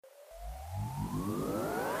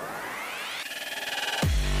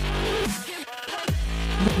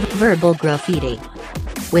Verbal Graffiti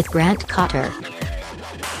with Grant Cotter.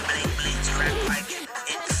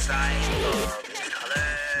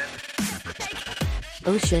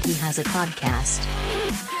 Oh shit, he has a podcast.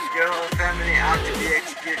 Your whole family out to be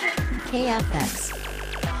executed. KFX.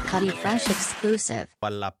 Cuddy Fresh exclusive.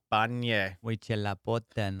 Palapañe.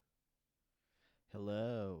 Huichilapoten.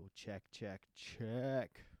 Hello. Check.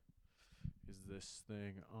 Is this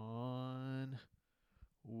thing on?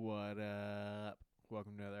 What up?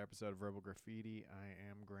 Welcome to another episode of Verbal Graffiti. I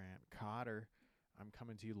am Grant Cotter. I'm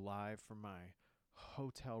coming to you live from my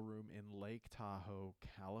hotel room in Lake Tahoe,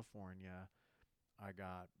 California. I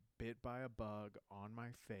got bit by a bug on my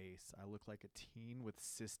face. I look like a teen with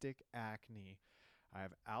cystic acne. I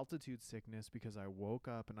have altitude sickness because I woke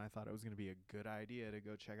up and I thought it was going to be a good idea to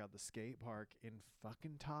go check out the skate park in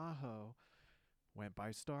fucking Tahoe. Went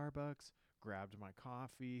by Starbucks, grabbed my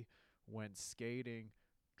coffee, went skating.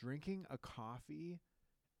 Drinking a coffee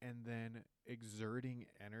and then exerting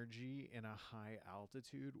energy in a high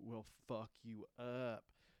altitude will fuck you up.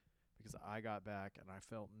 Because I got back and I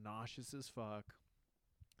felt nauseous as fuck.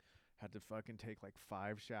 Had to fucking take like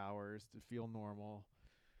 5 showers to feel normal.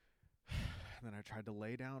 And then I tried to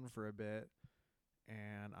lay down for a bit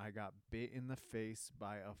and I got bit in the face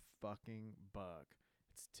by a fucking bug.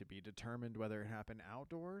 It's to be determined whether it happened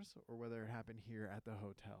outdoors or whether it happened here at the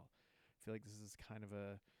hotel. I feel like this is kind of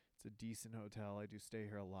it's a decent hotel. I do stay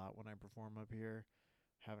here a lot when I perform up here.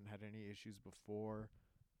 Haven't had any issues before,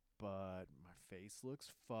 but my face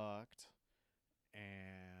looks fucked and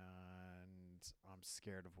I'm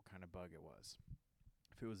scared of what kind of bug it was.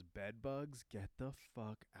 If it was bed bugs, get the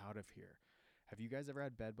fuck out of here. Have you guys ever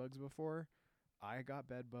had bed bugs before? I got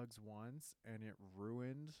bed bugs once and it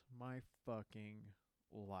ruined my fucking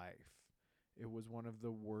life. It was one of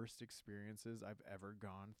the worst experiences I've ever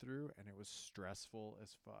gone through, and it was stressful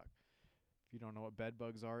as fuck. If you don't know what bed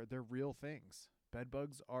bugs are, they're real things. Bed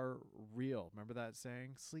bugs are real. Remember that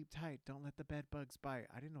saying? Sleep tight, don't let the bed bugs bite.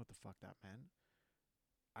 I didn't know what the fuck that meant.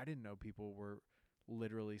 I didn't know people were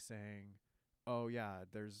literally saying, oh yeah,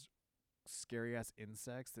 there's scary ass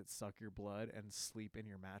insects that suck your blood and sleep in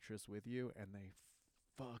your mattress with you, and they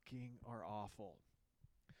fucking are awful.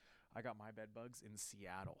 I got my bed bugs in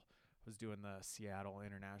Seattle. I was doing the Seattle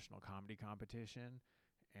International Comedy Competition,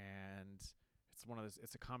 and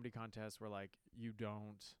it's a comedy contest where like you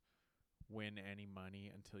don't win any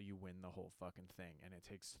money until you win the whole fucking thing, and it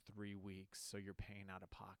takes 3 weeks, so you're paying out of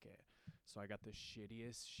pocket. So I got the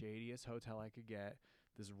shadiest hotel I could get,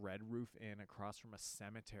 this Red Roof Inn across from a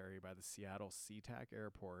cemetery by the Seattle SeaTac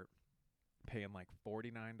Airport, paying like $49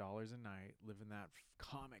 a night, living that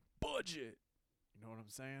comic budget. You know what I'm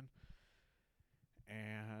saying?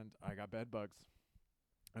 And I got bed bugs.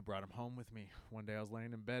 I brought them home with me. One day I was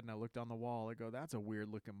laying in bed and I looked on the wall. I go, that's a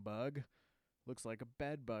weird looking bug. Looks like a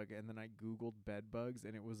bed bug. And then I Googled bed bugs,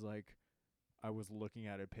 and it was like I was looking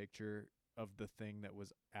at a picture of the thing that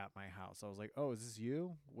was at my house. I was like, oh, is this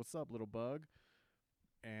you? What's up, little bug?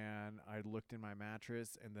 And I looked in my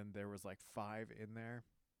mattress, and then there was like 5 in there.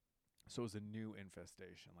 So it was a new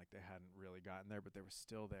infestation. Like they hadn't really gotten there, but they were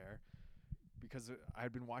still there. Because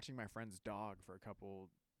I'd been watching my friend's dog for a couple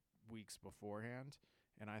weeks beforehand,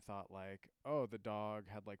 and I thought like, oh, the dog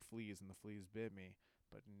had like fleas and the fleas bit me.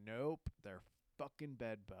 But nope, they're fucking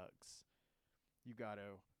bed bugs. You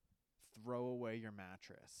gotta throw away your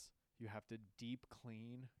mattress. You have to deep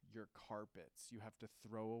clean your carpets. You have to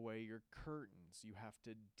throw away your curtains. You have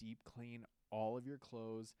to deep clean all of your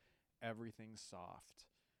clothes. Everything's soft.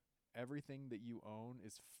 Everything that you own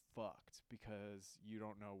is fucked because you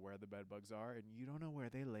don't know where the bed bugs are, and you don't know where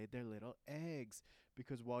they laid their little eggs,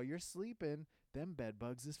 because while you're sleeping, them bed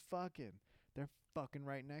bugs is fucking. They're fucking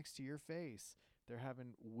right next to your face. They're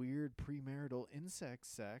having weird premarital insect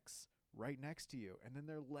sex right next to you, and then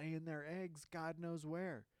they're laying their eggs God knows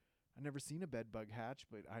where. I never seen a bed bug hatch,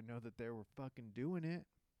 but I know that they were fucking doing it.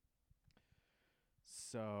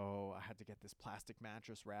 So I had to get this plastic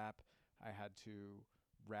mattress wrap. I had to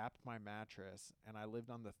wrapped my mattress, and I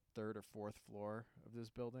lived on the 3rd or 4th floor of this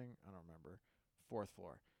building. I don't remember. 4th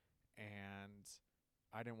floor. And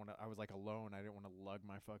I was like alone. I didn't want to lug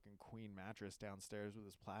my fucking queen mattress downstairs with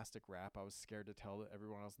this plastic wrap. I was scared to tell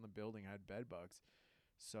everyone else in the building I had bed bugs.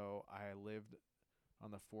 So I lived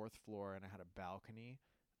on the 4th floor, and I had a balcony,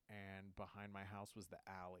 and behind my house was the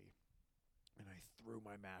alley. And I threw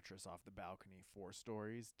my mattress off the balcony 4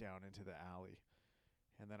 stories down into the alley.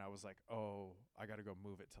 And then I was like, oh, I got to go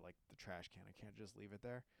move it to like the trash can. I can't just leave it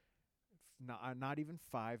there. Not even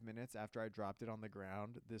 5 minutes after I dropped it on the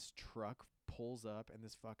ground, this truck pulls up, and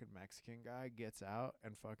this fucking Mexican guy gets out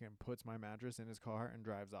and fucking puts my mattress in his car and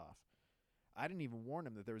drives off. I didn't even warn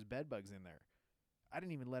him that there was bed bugs in there. I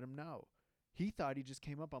didn't even let him know. He thought he just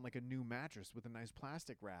came up on like a new mattress with a nice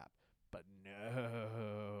plastic wrap. But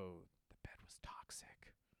no, the bed was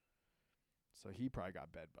toxic. So he probably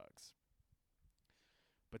got bed bugs.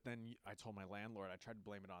 But then I told my landlord, I tried to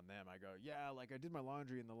blame it on them. I go, yeah, like I did my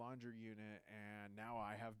laundry in the laundry unit and now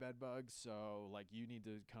I have bed bugs. So like you need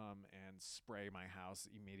to come and spray my house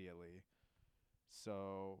immediately.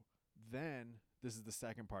 So then this is the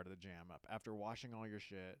second part of the jam up. After washing all your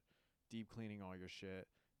shit, deep cleaning all your shit,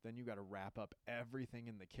 then you got to wrap up everything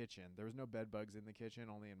in the kitchen. There was no bed bugs in the kitchen,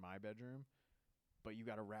 only in my bedroom. But you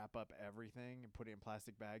got to wrap up everything and put it in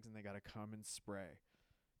plastic bags and they got to come and spray.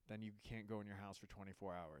 Then you can't go in your house for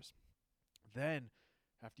 24 hours. Then,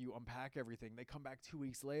 after you unpack everything, they come back 2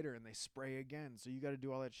 weeks later and they spray again. So you got to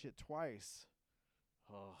do all that shit twice.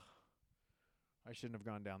 Ugh. I shouldn't have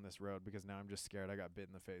gone down this road because now I'm just scared I got bit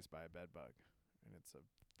in the face by a bed bug. And it's a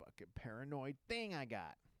fucking paranoid thing I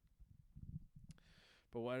got.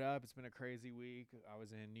 But what up? It's been a crazy week. I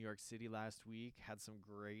was in New York City last week. Had some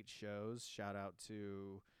great shows. Shout out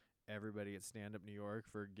to everybody at Stand Up New York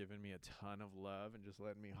for giving me a ton of love and just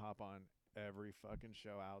letting me hop on every fucking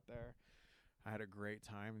show out there. I had a great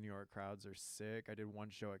time. New York crowds are sick. I did one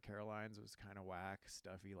show at Caroline's. It was kind of whack,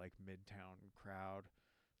 stuffy, like midtown crowd,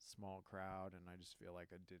 small crowd, and I just feel like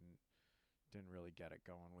I didn't really get it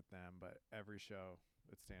going with them. But every show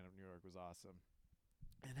at Stand Up New York was awesome.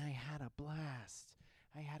 And I had a blast.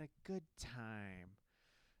 I had a good time.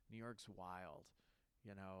 New York's wild.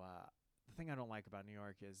 You know, the thing I don't like about New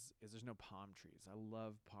York is there's no palm trees. I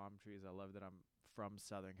love palm trees. I love that I'm from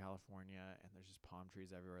Southern California and there's just palm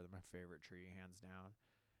trees everywhere. They're my favorite tree, hands down.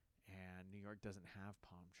 And New York doesn't have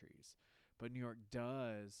palm trees. But New York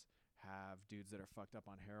does have dudes that are fucked up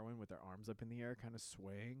on heroin with their arms up in the air kind of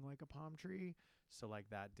swaying like a palm tree. So like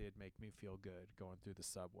that did make me feel good going through the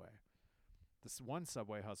subway. This one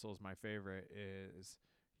subway hustle is my favorite is,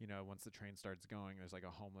 you know, once the train starts going, there's like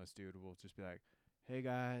a homeless dude who will just be like, hey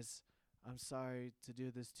guys, I'm sorry to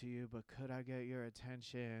do this to you, but could I get your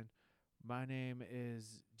attention? My name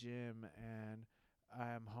is Jim and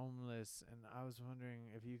I'm homeless and I was wondering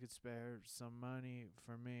if you could spare some money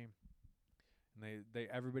for me. And they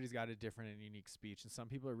everybody's got a different and unique speech, and some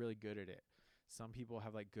people are really good at it. Some people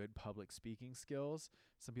have like good public speaking skills.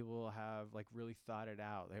 Some people have like really thought it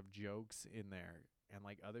out. They have jokes in there, and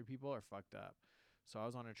like other people are fucked up. So I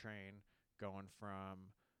was on a train going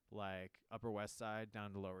from like Upper West Side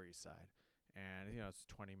down to Lower East Side. And, you know, it's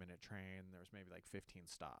a 20-minute train. There was maybe like 15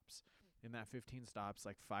 stops. In that 15 stops,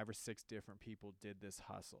 like 5 or 6 different people did this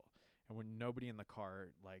hustle. And when nobody in the car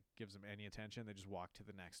like gives them any attention, they just walk to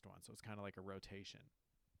the next one. So it's kind of like a rotation.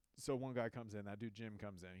 So one guy comes in, that dude Jim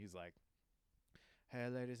comes in. He's like, hey,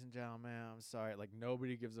 ladies and gentlemen, I'm sorry. Like,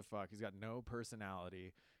 nobody gives a fuck. He's got no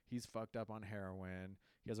personality. He's fucked up on heroin.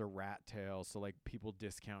 He has a rat tail, so, like, people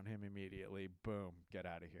discount him immediately. Boom, get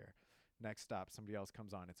out of here. Next stop, somebody else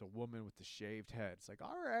comes on. It's a woman with the shaved head. It's like,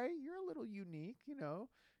 all right, you're a little unique, you know.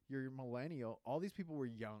 You're millennial. All these people were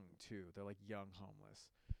young, too. They're, like, young homeless.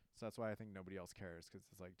 So that's why I think nobody else cares, because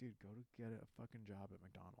it's like, dude, go to get a fucking job at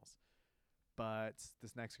McDonald's. But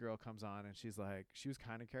this next girl comes on and she's like, she was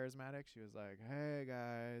kind of charismatic. She was like, hey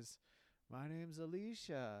guys, my name's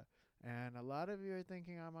Alicia. And a lot of you are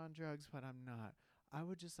thinking I'm on drugs, but I'm not. I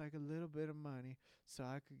would just like a little bit of money so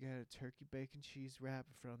I could get a turkey bacon cheese wrap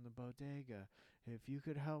from the bodega. If you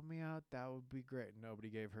could help me out, that would be great. Nobody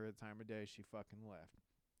gave her the time of day. She fucking left.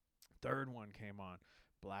 Third one came on.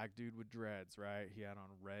 Black dude with dreads, right? He had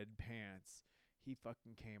on red pants. He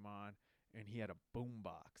fucking came on and he had a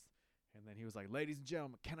boombox. And then he was like, ladies and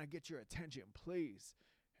gentlemen, can I get your attention, please?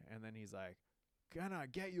 And then he's like, can I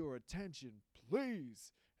get your attention,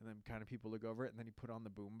 please? And then kind of people look over it. And then he put on the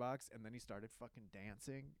boombox. And then he started fucking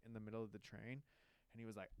dancing in the middle of the train. And he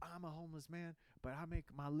was like, I'm a homeless man, but I make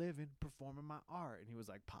my living performing my art. And he was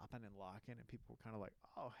like popping and locking. And people were kind of like,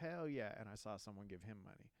 oh, hell yeah. And I saw someone give him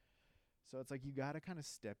money. So it's like you got to kind of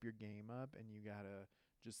step your game up. And you got to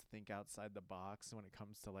just think outside the box when it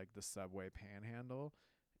comes to like the subway panhandle.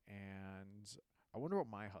 And I wonder what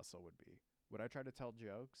my hustle would be. Would I try to tell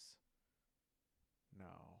jokes? No.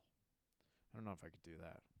 I don't know if I could do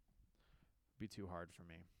that. It'd be too hard for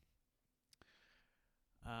me.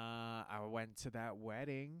 I went to that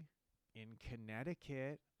wedding in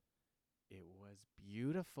Connecticut. It was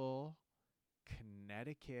beautiful.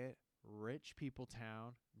 Connecticut, rich people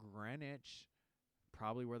town, Greenwich.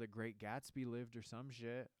 Probably where the Great Gatsby lived or some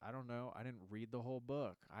shit. I don't know. I didn't read the whole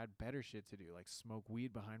book. I had better shit to do, like smoke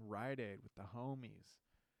weed behind Rite Aid with the homies.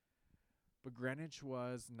 But Greenwich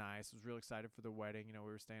was nice. I was real excited for the wedding. You know,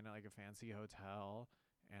 we were staying at like a fancy hotel,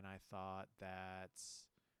 and I thought that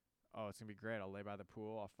oh, it's going to be great. I'll lay by the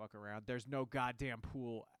pool. I'll fuck around. There's no goddamn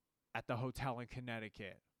pool at the hotel in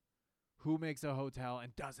Connecticut. Who makes a hotel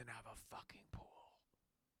and doesn't have a fucking pool?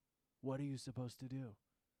 What are you supposed to do?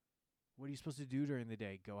 What are you supposed to do during the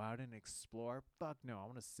day? Go out and explore? Fuck no. I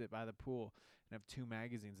want to sit by the pool and have 2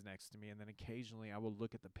 magazines next to me, and then occasionally I will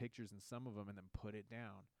look at the pictures in some of them and then put it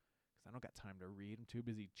down because I don't got time to read. I'm too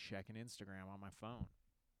busy checking Instagram on my phone.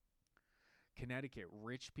 Connecticut,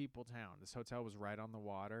 rich people town. This hotel was right on the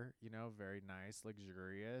water, you know, very nice,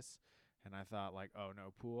 luxurious. And I thought, like, oh,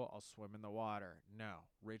 no pool, I'll swim in the water. No.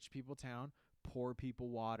 Rich people town, poor people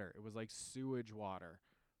water. It was like sewage water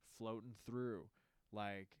floating through,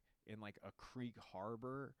 like, in, like, a creek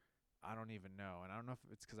harbor. I don't even know. And I don't know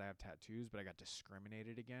if it's because I have tattoos, but I got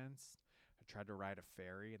discriminated against. I tried to ride a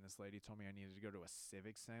ferry, and this lady told me I needed to go to a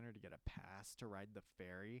civic center to get a pass to ride the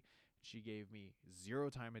ferry. She gave me 0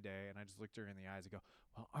 time a day, and I just looked her in the eyes and go,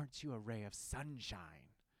 well, aren't you a ray of sunshine?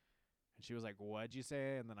 And she was like, what'd you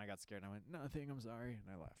say? And then I got scared, and I went, nothing, I'm sorry,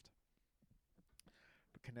 and I left.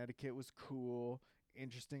 But Connecticut was cool.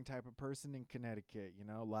 Interesting type of person in Connecticut, you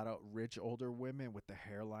know, a lot of rich older women with the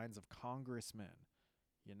hairlines of congressmen,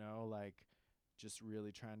 you know, like just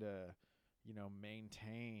really trying to, you know,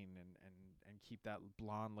 maintain and keep that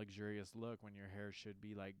blonde, luxurious look when your hair should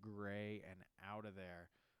be like gray and out of there.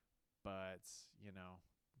 But, you know,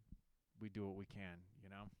 we do what we can, you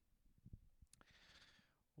know.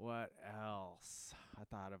 What else? I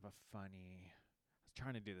thought of a funny, I was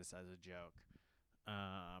trying to do this as a joke.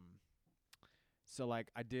 So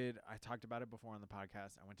like I talked about it before on the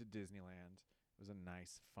podcast. I went to Disneyland. It was a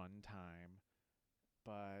nice, fun time.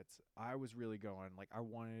 But I was really going, like, I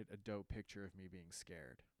wanted a dope picture of me being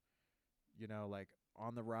scared. You know, like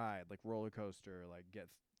on the ride, like roller coaster, like get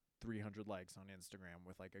 300 likes on Instagram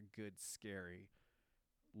with like a good scary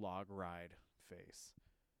log ride face.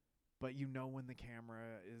 But you know when the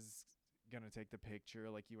camera is going to take the picture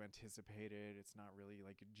like you anticipated, it's not really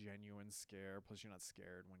like a genuine scare. Plus you're not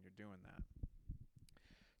scared when you're doing that.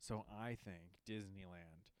 So I think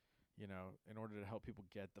Disneyland, you know, in order to help people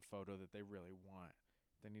get the photo that they really want,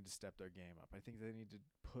 they need to step their game up. I think they need to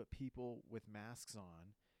put people with masks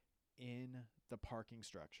on in the parking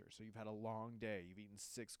structure. So you've had a long day. You've eaten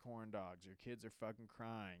 6 corn dogs. Your kids are fucking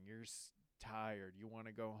crying. You're tired. You want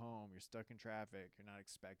to go home. You're stuck in traffic. You're not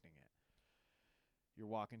expecting it. You're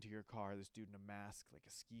walking to your car. This dude in a mask, like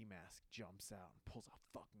a ski mask, jumps out and pulls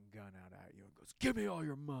a fucking gun out at you and goes, give me all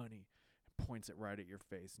your money. And points it right at your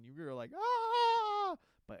face. And you're like, ah!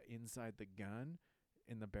 But inside the gun,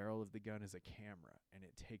 in the barrel of the gun is a camera, and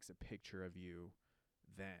it takes a picture of you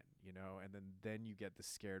then, you know, and then you get the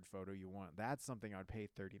scared photo you want. That's something I'd pay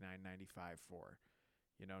 $39.95 for,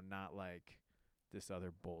 you know, not like this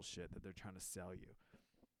other bullshit that they're trying to sell you.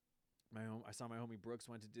 I saw my homie Brooks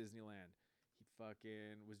went to Disneyland. He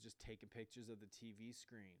fucking was just taking pictures of the TV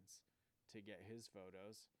screens to get his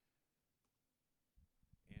photos.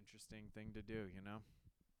 Interesting thing to do, you know.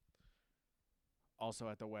 Also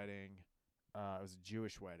at the wedding, it was a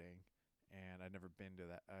Jewish wedding, and I'd never been to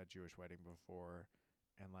that Jewish wedding before.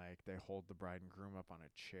 And like they hold the bride and groom up on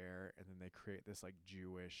a chair, and then they create this like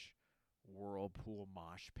Jewish whirlpool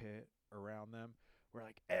mosh pit around them, where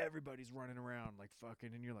like everybody's running around like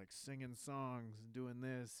fucking, and you're like singing songs and doing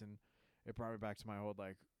this, and it brought me back to my old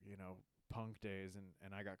like, you know, punk days,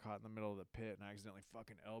 and I got caught in the middle of the pit and I accidentally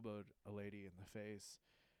fucking elbowed a lady in the face,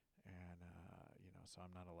 and you know, so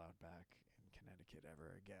I'm not allowed back in Connecticut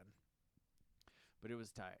ever again. But it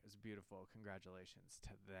was tight. It was beautiful. Congratulations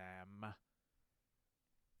to them.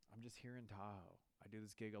 I'm just here in Tahoe. I do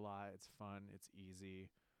this gig a lot. It's fun. It's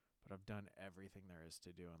easy. But I've done everything there is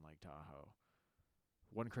to do in Lake Tahoe.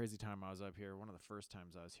 One crazy time I was up here, one of the first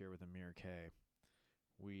times I was here with Amir K,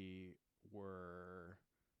 we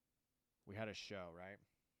had a show, right?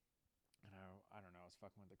 And I don't know, I was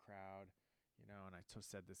fucking with the crowd, you know, and I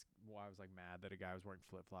said this, well, I was like mad that a guy was wearing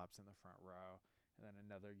flip-flops in the front row. And then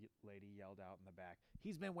another lady yelled out in the back,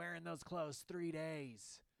 he's been wearing those clothes 3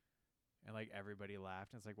 days. And like everybody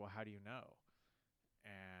laughed. And it's like, well, how do you know?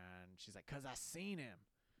 And she's like, 'cause I seen him.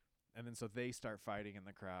 And then so they start fighting in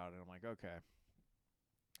the crowd. And I'm like, okay.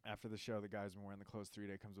 After the show, the guy who's been wearing the clothes 3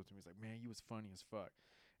 days comes up to me. He's like, man, you was funny as fuck.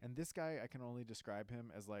 And this guy, I can only describe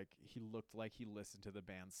him as like, he looked like he listened to the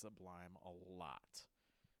band Sublime a lot.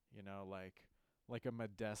 You know, like a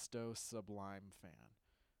Modesto Sublime fan.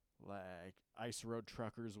 Like Ice Road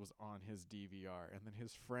Truckers was on his DVR. And then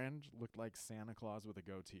his friend looked like Santa Claus with a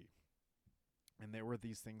goatee. And there were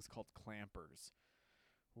these things called clampers,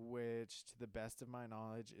 which to the best of my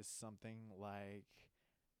knowledge is something like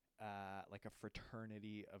a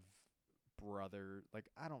fraternity of brother, like,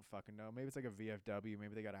 I don't fucking know. Maybe it's like a VFW.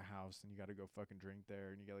 Maybe they got a house and you got to go fucking drink there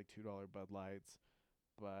and you get like $2 Bud Lights.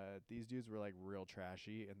 But these dudes were like real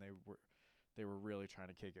trashy, and they were really trying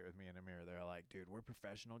to kick it with me and Amir. They're like, dude, we're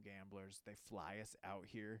professional gamblers. They fly us out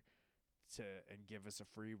here and give us a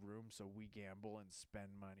free room so we gamble and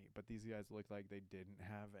spend money. But these guys looked like they didn't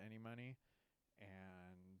have any money,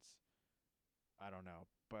 and I don't know.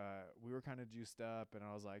 But we were kind of juiced up, and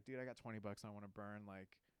I was like, dude, I got $20 I want to burn. Like,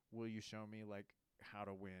 will you show me like how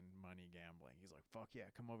to win money gambling? He's like, fuck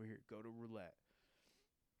yeah, come over here, go to roulette.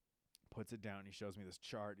 Puts it down. He shows me this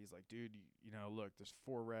chart. He's like, dude, you know, look, there's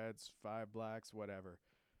 4 reds, 5 blacks, whatever.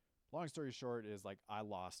 Long story short is, like, I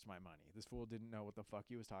lost my money. This fool didn't know what the fuck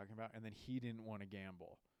he was talking about, and then he didn't want to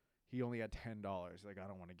gamble. He only had $10. Like, I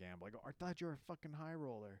don't want to gamble. I go, I thought you were a fucking high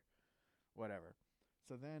roller. Whatever.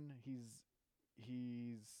 So then he's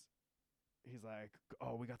like,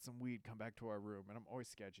 oh, we got some weed. Come back to our room. And I'm always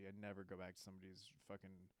sketchy. I never go back to somebody's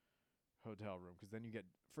fucking hotel room, because then you get,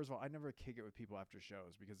 first of all, I never kick it with people after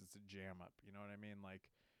shows because it's a jam up. You know what I mean? Like,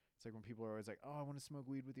 it's like when people are always like, oh, I want to smoke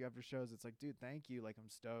weed with you after shows. It's like, dude, thank you. Like,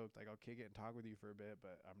 I'm stoked. Like, I'll kick it and talk with you for a bit,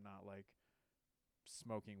 but I'm not like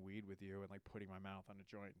smoking weed with you and like putting my mouth on a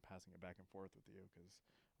joint and passing it back and forth with you, because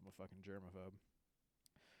I'm a fucking germaphobe.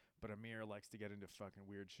 But Amir likes to get into fucking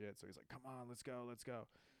weird shit. So he's like, come on, let's go.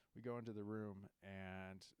 We go into the room,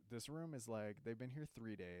 and this room is like, they've been here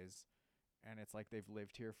 3 days, and it's like they've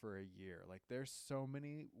lived here for a year. Like, there's so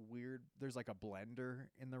many weird, there's like a blender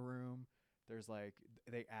in the room. There's like,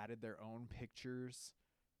 they added their own pictures,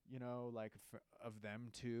 you know, like of them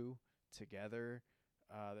two together.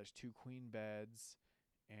 There's 2 queen beds,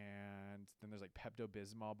 and then there's like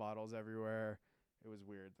Pepto-Bismol bottles everywhere. It was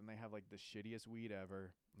weird. Then they have like the shittiest weed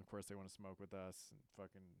ever. And of course they want to smoke with us, and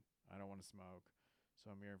fucking, I don't want to smoke. So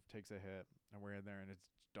Amir takes a hit, and we're in there, and it's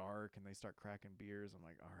dark, and they start cracking beers. I'm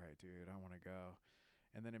like, all right, dude, I want to go.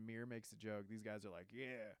 And then Amir makes a joke. These guys are like,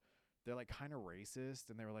 yeah. They're like kind of racist,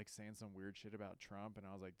 and they were like saying some weird shit about Trump. And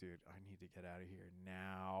I was like, dude, I need to get out of here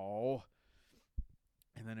now.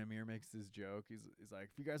 And then Amir makes this joke. He's like,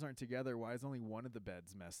 if you guys aren't together, why is only one of the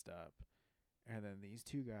beds messed up? And then these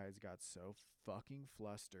 2 guys got so fucking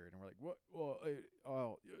flustered, and we're like, what?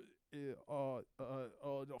 No,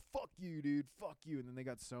 fuck you, dude. Fuck you. And then they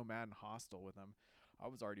got so mad and hostile with him. I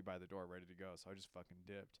was already by the door ready to go, so I just fucking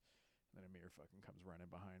dipped. And then Amir fucking comes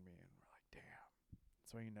running behind me, and we're like, damn.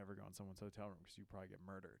 That's why you never go in someone's hotel room, because you probably get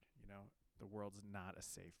murdered, you know? The world's not a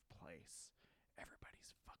safe place.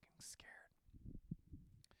 Everybody's fucking scared.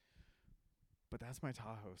 But that's my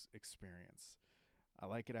Tahoe experience. I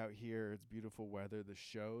like it out here. It's beautiful weather. The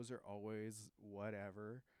shows are always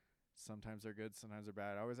whatever. Sometimes they're good, sometimes they're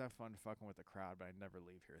bad. I always have fun fucking with the crowd, but I never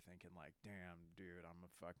leave here thinking like, damn, dude, I'm a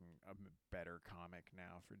better comic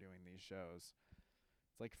now for doing these shows.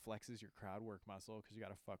 It's like flexes your crowd work muscle, because you got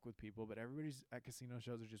to fuck with people. But everybody's at casino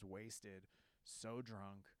shows are just wasted, so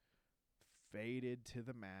drunk, faded to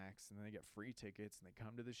the max, and then they get free tickets, and they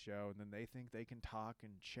come to the show, and then they think they can talk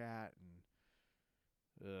and chat, and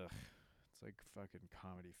ugh. It's like fucking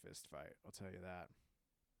comedy fist fight, I'll tell you that.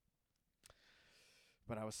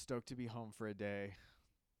 But I was stoked to be home for a day.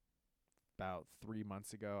 About 3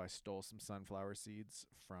 months ago, I stole some sunflower seeds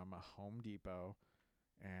from a Home Depot,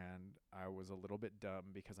 and I was a little bit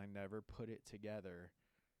dumb because I never put it together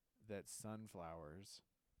that sunflowers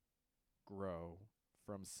grow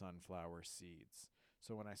from sunflower seeds.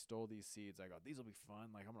 So when I stole these seeds, I go, these will be fun.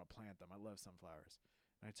 Like, I'm going to plant them. I love sunflowers.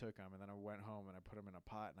 And I took them, and then I went home, and I put them in a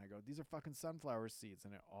pot, and I go, these are fucking sunflower seeds.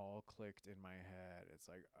 And it all clicked in my head. It's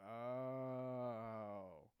like,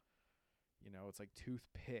 oh. You know, it's like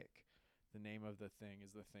toothpick. The name of the thing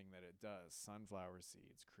is the thing that it does. Sunflower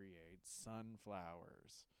seeds create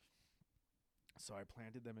sunflowers. So I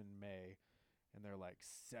planted them in May, and they're like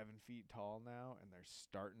 7 feet tall now, and they're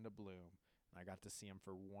starting to bloom. And I got to see them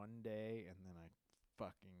for 1 day, and then I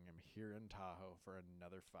fucking am here in Tahoe for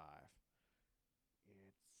another 5.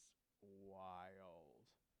 It's wild.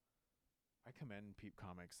 I commend peep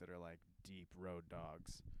comics that are like deep road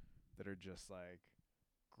dogs, that are just like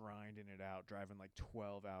grinding it out, driving like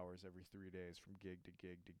 12 hours every 3 days from gig to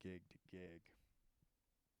gig to gig to gig.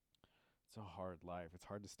 It's a hard life. It's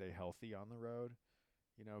hard to stay healthy on the road,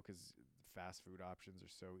 you know, because fast food options are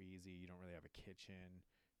so easy. You don't really have a kitchen.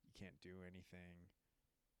 You can't do anything.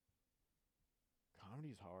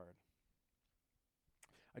 Comedy's hard.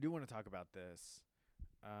 I do want to talk about this.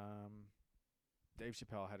 Dave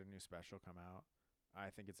Chappelle had a new special come out.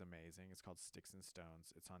 I think it's amazing. It's called Sticks and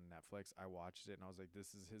Stones. It's on Netflix. I watched it, and I was like,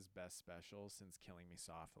 this is his best special since Killing Me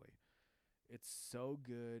Softly. It's so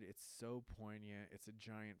good. It's so poignant. It's a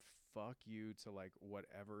giant fuck you to like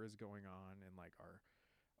whatever is going on in like our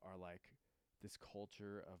like this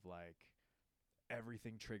culture of like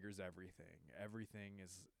everything triggers everything. Everything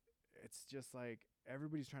is, it's just like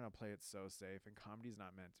everybody's trying to play it so safe, and comedy's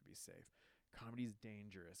not meant to be safe. Comedy's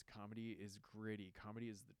dangerous. Comedy is gritty. Comedy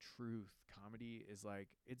is the truth. Comedy is like,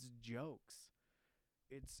 it's jokes.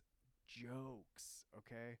 It's jokes,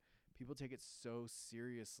 okay? People take it so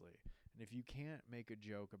seriously. And if you can't make a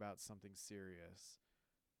joke about something serious,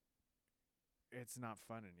 it's not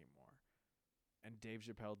fun anymore. And Dave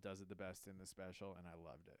Chappelle does it the best in the special, and I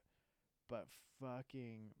loved it. But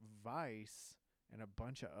fucking Vice and a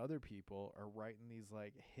bunch of other people are writing these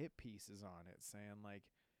like hit pieces on it, saying like,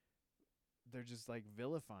 they're just like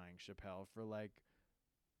vilifying Chappelle for like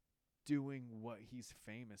doing what he's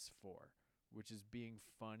famous for, which is being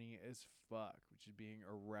funny as fuck, which is being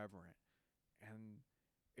irreverent. And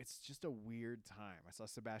it's just a weird time. I saw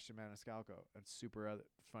Sebastian Maniscalco, a super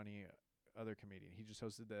funny other comedian. He just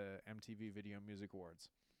hosted the MTV Video Music Awards.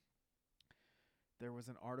 There was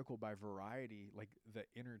an article by Variety, like the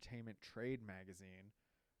entertainment trade magazine,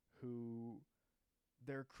 who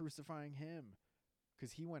they're crucifying him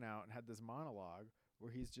because he went out and had this monologue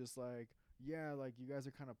where he's just like, yeah, like you guys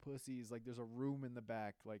are kind of pussies. Like there's a room in the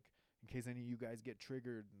back, like in case any of you guys get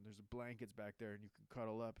triggered, and there's blankets back there and you can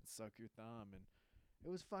cuddle up and suck your thumb. And it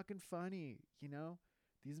was fucking funny, you know?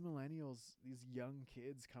 These millennials, these young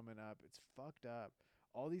kids coming up, it's fucked up.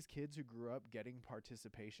 All these kids who grew up getting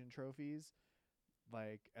participation trophies,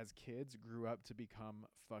 like as kids, grew up to become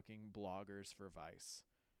fucking bloggers for Vice.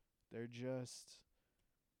 They're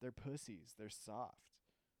pussies. They're soft.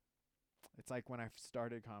 It's like when I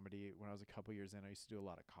started comedy, when I was a couple years in, I used to do a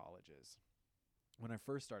lot of colleges. When I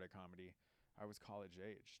first started comedy, I was college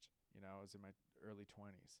aged. You know, I was in my early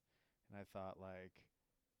 20s. And I thought like,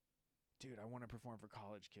 dude, I want to perform for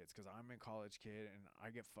college kids because I'm a college kid and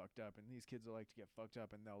I get fucked up. And these kids will like to get fucked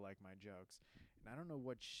up and they'll like my jokes. And I don't know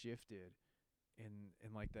what shifted in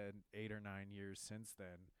like the 8 or 9 years since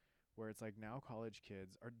then, where it's like now college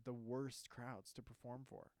kids are the worst crowds to perform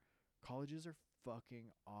for. Colleges are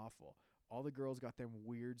fucking awful. All the girls got them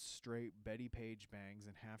weird straight Betty Page bangs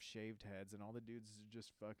and half shaved heads, and all the dudes are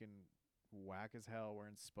just fucking whack as hell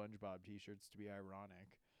wearing SpongeBob t-shirts to be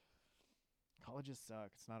ironic. Colleges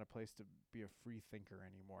suck. It's not a place to be a free thinker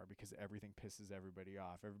anymore because everything pisses everybody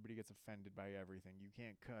off. Everybody gets offended by everything. You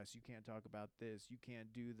can't cuss. You can't talk about this. You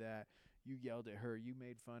can't do that. You yelled at her. You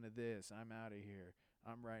made fun of this. I'm out of here.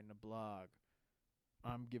 I'm writing a blog.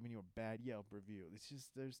 I'm giving you a bad Yelp review. It's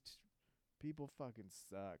just, people fucking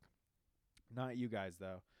suck. Not you guys,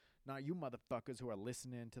 though. Not you motherfuckers who are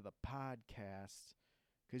listening to the podcast,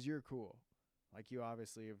 because you're cool. Like, you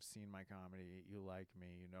obviously have seen my comedy. You like me.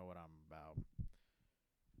 You know what I'm about.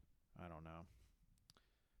 I don't know.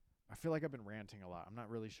 I feel like I've been ranting a lot. I'm not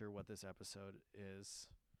really sure what this episode is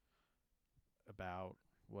about,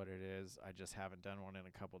 what it is. I just haven't done one in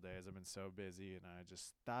a couple days. I've been so busy, and I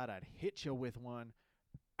just thought I'd hit you with one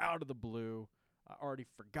out of the blue. I already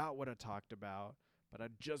forgot what I talked about, but I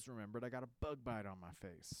just remembered I got a bug bite on my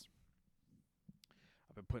face.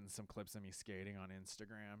 I've been putting some clips of me skating on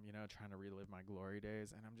Instagram, you know, trying to relive my glory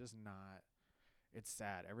days, and I'm just not. It's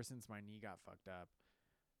sad. Ever since my knee got fucked up,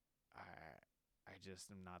 I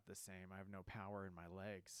just am not the same. I have no power in my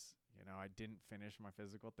legs. You know, I didn't finish my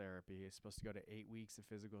physical therapy. It's supposed to go to 8 weeks of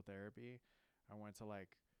physical therapy. I went to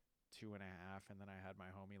like 2.5, and then I had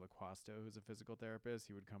my homie LaQuasto, who's a physical therapist.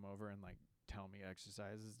 He would come over and like tell me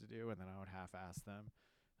exercises to do, and then I would half-ass them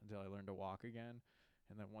until I learned to walk again.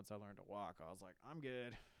 And then once I learned to walk, I was like, I'm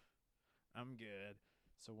good.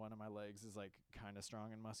 So one of my legs is like kind of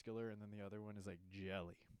strong and muscular, and then the other one is like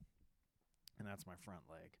jelly. And that's my front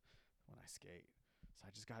leg when I skate. So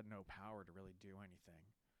I just got no power to really do anything.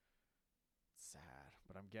 It's sad,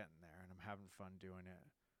 but I'm getting there, and I'm having fun doing it.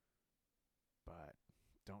 But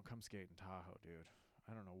don't come skate in Tahoe, dude.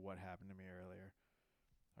 I don't know what happened to me earlier.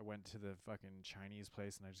 I went to the fucking Chinese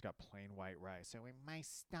place, and I just got plain white rice. So my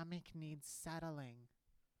stomach needs settling.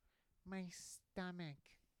 My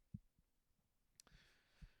stomach.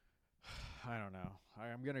 I don't know.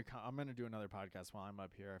 I'm gonna do another podcast while I'm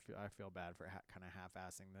up here. I feel bad for kind of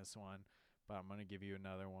half-assing this one, but I'm gonna give you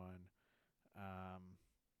another one.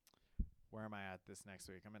 Where am I at this next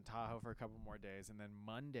week? I'm in Tahoe for a couple more days, and then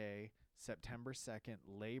Monday, September 2nd,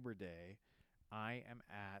 Labor Day, I am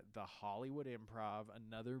at the Hollywood Improv,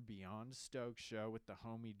 another Beyond Stoked show with the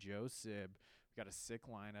homie Joe Sib. We got a sick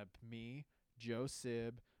lineup. Me, Joe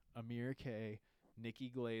Sib, Amir K, Nikki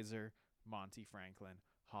Glazer, Monty Franklin.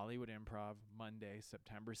 Hollywood Improv, Monday,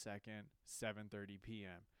 September 2nd, 7:30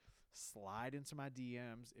 p.m. Slide into my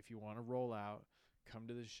DMs if you want to roll out. Come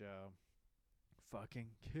to the show.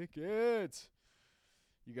 Fucking kick it.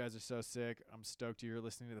 You guys are so sick. I'm stoked you're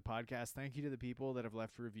listening to the podcast. Thank you to the people that have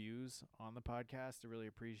left reviews on the podcast. I really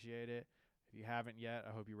appreciate it. If you haven't yet,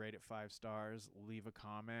 I hope you rate it 5 stars. Leave a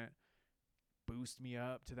comment. Boost me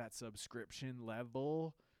up to that subscription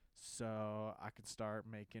level so I can start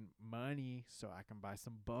making money so I can buy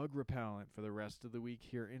some bug repellent for the rest of the week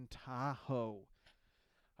here in Tahoe.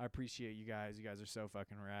 I appreciate you guys. You guys are so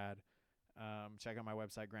fucking rad. Check out my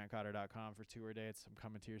website, grantcotter.com, for tour dates. I'm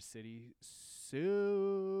coming to your city soon.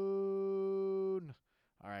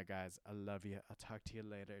 All right, guys. I love you. I'll talk to you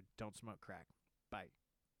later. Don't smoke crack. Bye.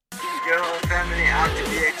 Your whole family out to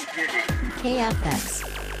be executed. KFX.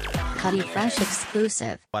 Cutty Fresh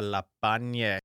exclusive. Palapanye.